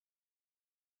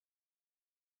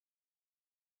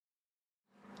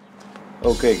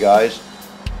Okay guys,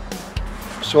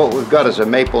 so what we've got is a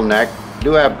maple neck.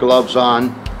 Do have gloves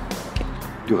on,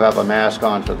 do have a mask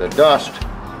on for the dust.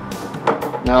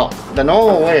 Now the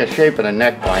normal way of shaping a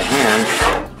neck by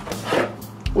hand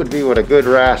would be with a good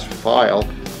rasp file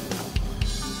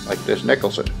like this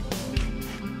Nicholson.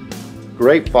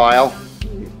 Great file,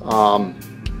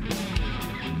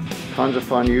 tons of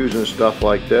fun using stuff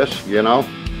like this, you know.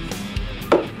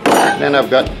 And then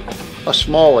I've got a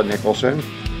smaller Nicholson,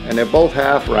 and they're both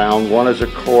half round. One is a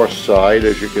coarse side,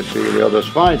 as you can see, the other is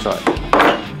fine side.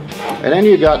 And then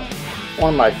you got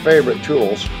one of my favorite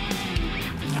tools.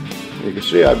 You can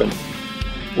see I've been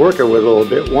working with it a little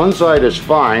bit. One side is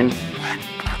fine,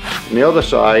 and the other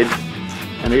side,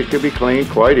 and these can be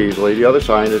cleaned quite easily, the other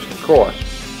side is coarse.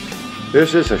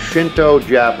 This is a Shinto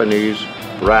Japanese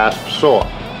rasp saw.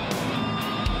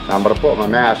 Now I'm going to put my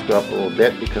mask up a little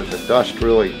bit because the dust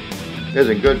really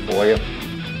isn't good for you.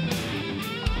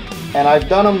 And I've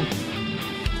done them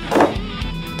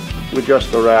with just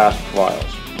the rasp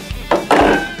files.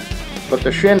 But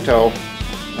the Shinto,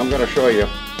 I'm going to show you.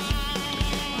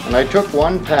 And I took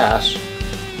one pass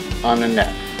on the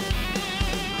neck,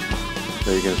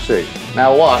 so you can see.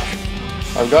 Now watch,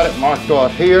 I've got it marked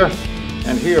off here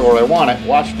and here where I want it.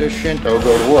 Watch this Shinto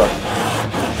go to work.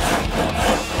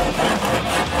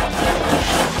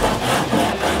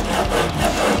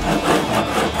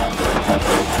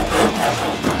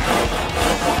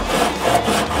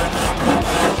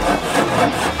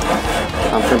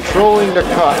 I'm controlling the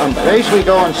cut. I'm basically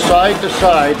going side to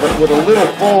side, but with a little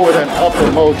forward and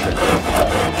upward motion.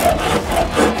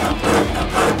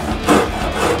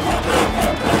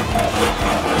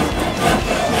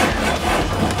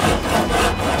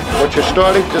 What you're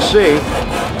starting to see,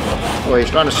 well, you're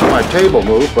starting to see my table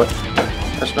move, but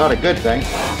that's not a good thing.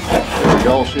 There we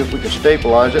go. See if we can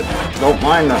stabilize it. Don't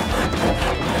mind the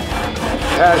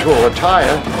casual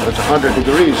attire. It's 100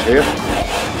 degrees here.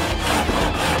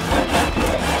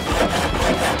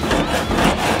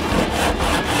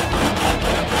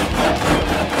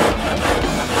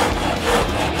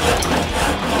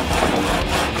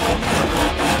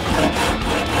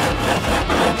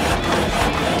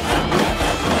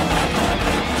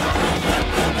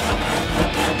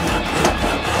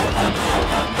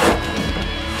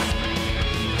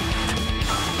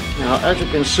 Now, as you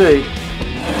can see,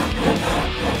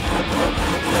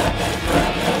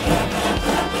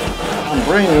 I'm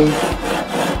bringing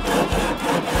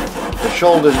the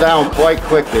shoulders down quite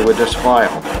quickly with this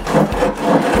file.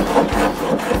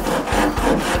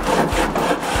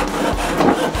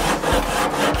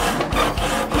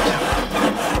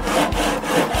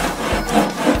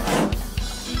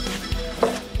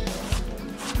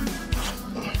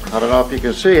 I don't know if you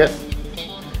can see it.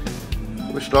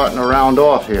 We're starting to round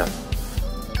off here.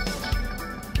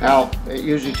 Now, it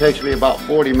usually takes me about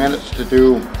 40 minutes to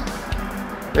do,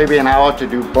 maybe an hour to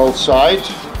do both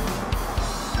sides.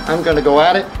 I'm going to go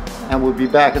at it, and we'll be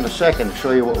back in a second to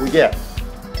show you what we get.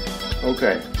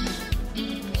 Okay,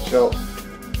 so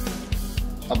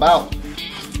about,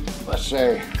 let's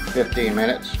say, 15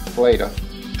 minutes later,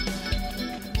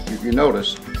 you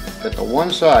notice that the one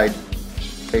side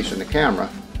facing the camera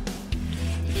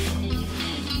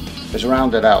is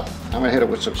rounded out. I'm going to hit it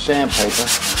with some sandpaper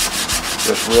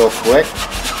just real quick.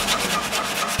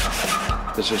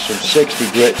 This is some 60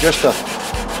 grit just to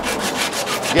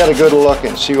get a good look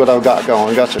and see what I've got going.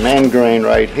 I've got some end grain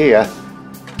right here.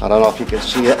 I don't know if you can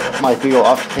see it. It might be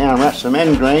off camera. Some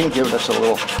end grain, give us a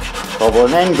little trouble.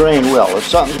 An end grain will. If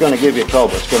something's going to give you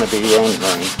trouble, it's going to be the end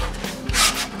grain.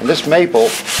 And this maple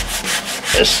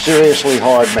is seriously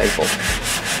hard maple.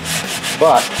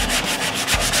 But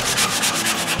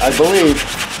I believe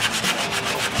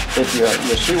if you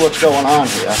see what's going on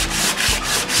here,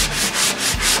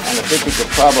 and I think you could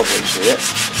probably see it,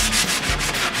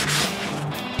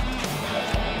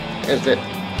 is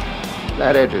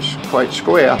that edge is quite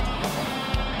square.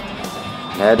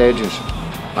 That edge is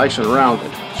nice and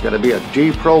rounded. It's going to be a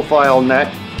D-profile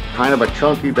neck, kind of a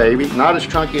chunky baby. Not as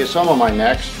chunky as some of my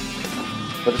necks,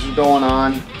 but this is going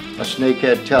on a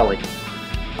snakehead telly.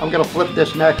 I'm going to flip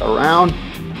this neck around,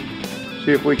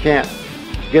 see if we can't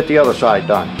get the other side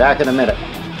done. Back in a minute.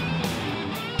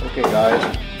 Okay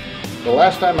guys, the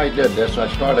last time I did this, I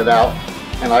started out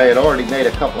and I had already made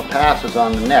a couple of passes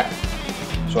on the neck.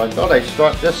 So I thought I'd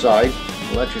start this side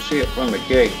and let you see it from the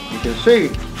gate. You can see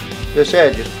this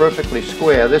edge is perfectly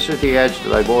square. This is the edge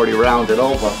that I've already rounded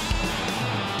over.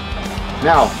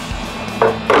 Now,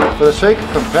 for the sake of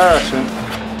comparison,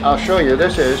 I'll show you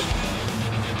this is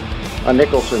a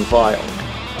Nicholson file.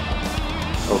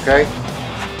 Okay?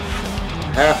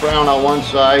 Half round on one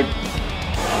side.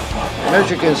 And as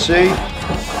you can see,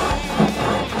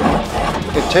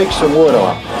 it takes some wood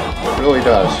off. It really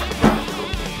does.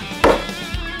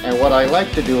 And what I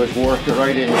like to do is work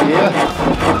right in here.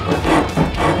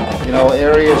 You know,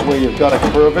 areas where you've got a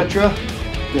curvature,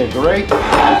 they're great.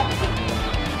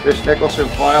 This Nicholson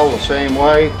file the same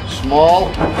way, small,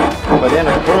 but in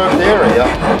a curved area,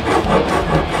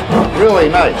 really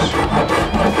nice.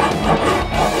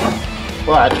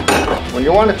 But when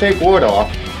you want to take wood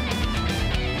off,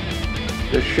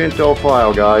 this Shinto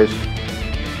file, guys,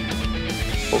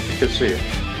 hope you can see it.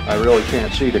 I really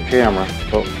can't see the camera,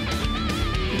 but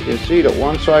you can see that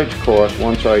one side's coarse,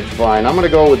 one side's fine. I'm going to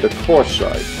go with the coarse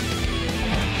side.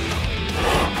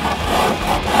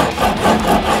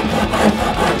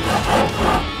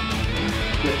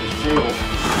 Get this table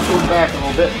moved back a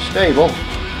little bit and stable.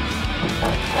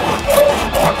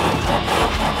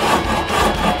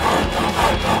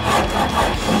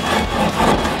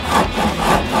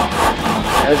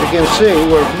 As you can see,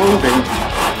 we're moving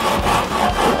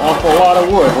an awful lot of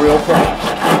wood real fast.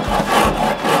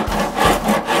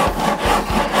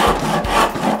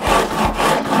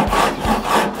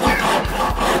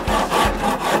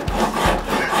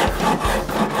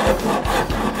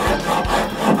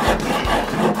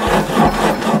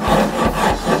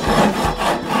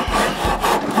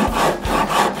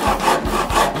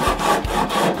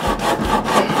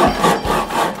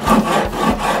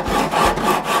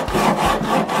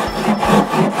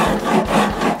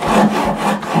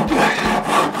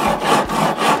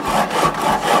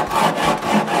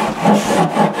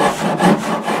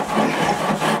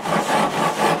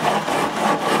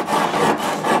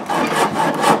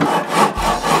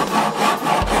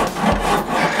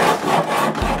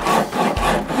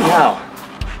 Now,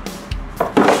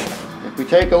 if we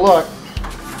take a look,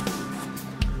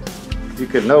 you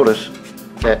can notice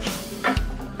that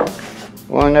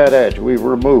along that edge we've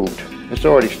removed. It's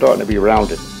already starting to be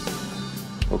rounded.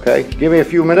 Okay, give me a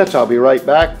few minutes, I'll be right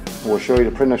back. We'll show you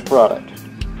the finished product.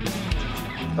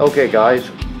 Okay guys,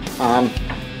 as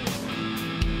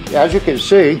you can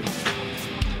see,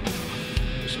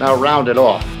 it's now rounded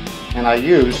off, and I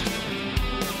used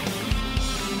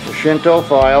the Shinto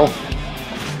file.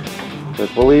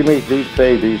 Because believe me, these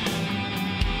babies,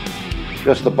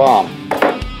 just the bomb.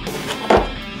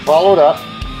 Followed up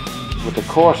with the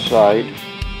coarse side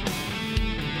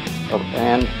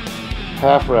and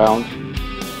half round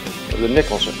of the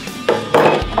Nicholson.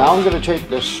 Now I'm going to take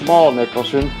this small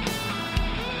Nicholson,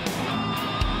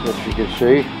 which you can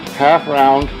see, half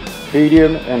round,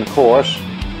 medium and coarse,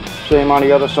 same on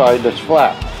the other side that's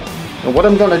flat. And what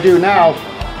I'm going to do now,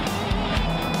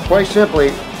 quite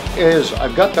simply, is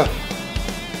I've got it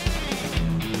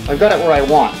where I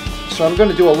want. So I'm going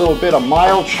to do a little bit of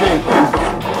mild shaping,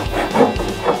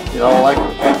 you know, like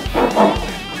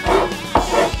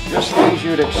just things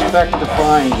you'd expect to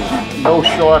find. No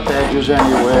sharp edges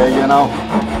anywhere, you know.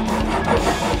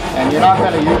 And you're not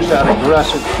going to use that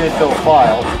aggressive Shinto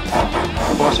file.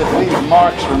 Plus it leaves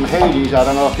marks from Hades. I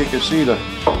don't know if you can see the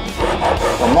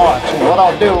marks. And what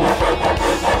I'll do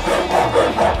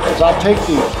is I'll take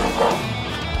the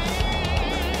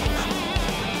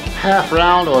half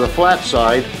round or the flat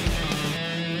side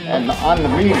and on the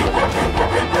medium.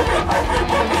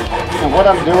 And what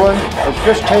I'm doing is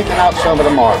just taking out some of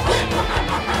the marks.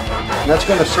 And that's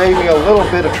going to save me a little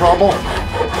bit of trouble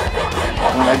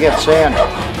when I get sanded.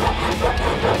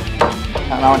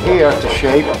 And on here to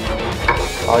shape,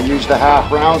 I'll use the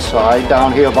half round side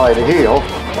down here by the heel.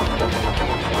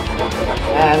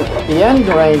 And the end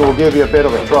grain will give you a bit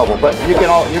of a trouble, but you're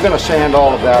going to sand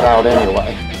all of that out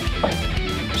anyway.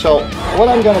 So what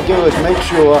I'm going to do is make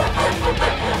sure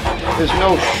there's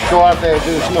no sharp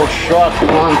edges, no sharp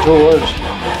contours,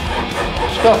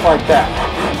 stuff like that.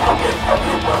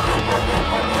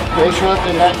 Make sure that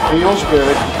the net feels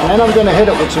good, and then I'm going to hit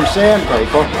it with some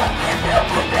sandpaper,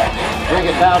 bring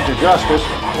it down to justice,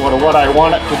 or to what I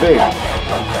want it to be.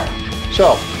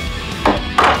 So,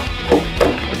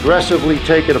 aggressively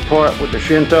take it apart with the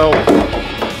Shinto,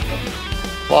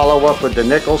 follow up with the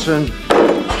Nicholson,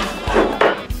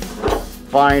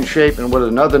 fine shaping with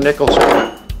another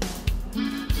Nicholson,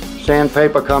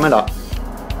 sandpaper coming up.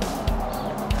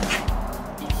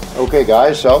 Okay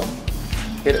guys, so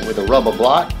hit it with a rubber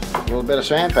block, a little bit of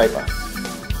sandpaper.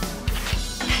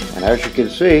 And as you can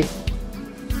see,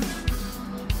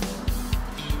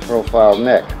 profile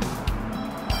neck.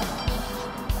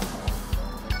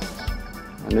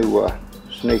 A new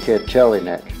snakehead telly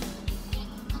neck.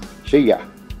 See ya.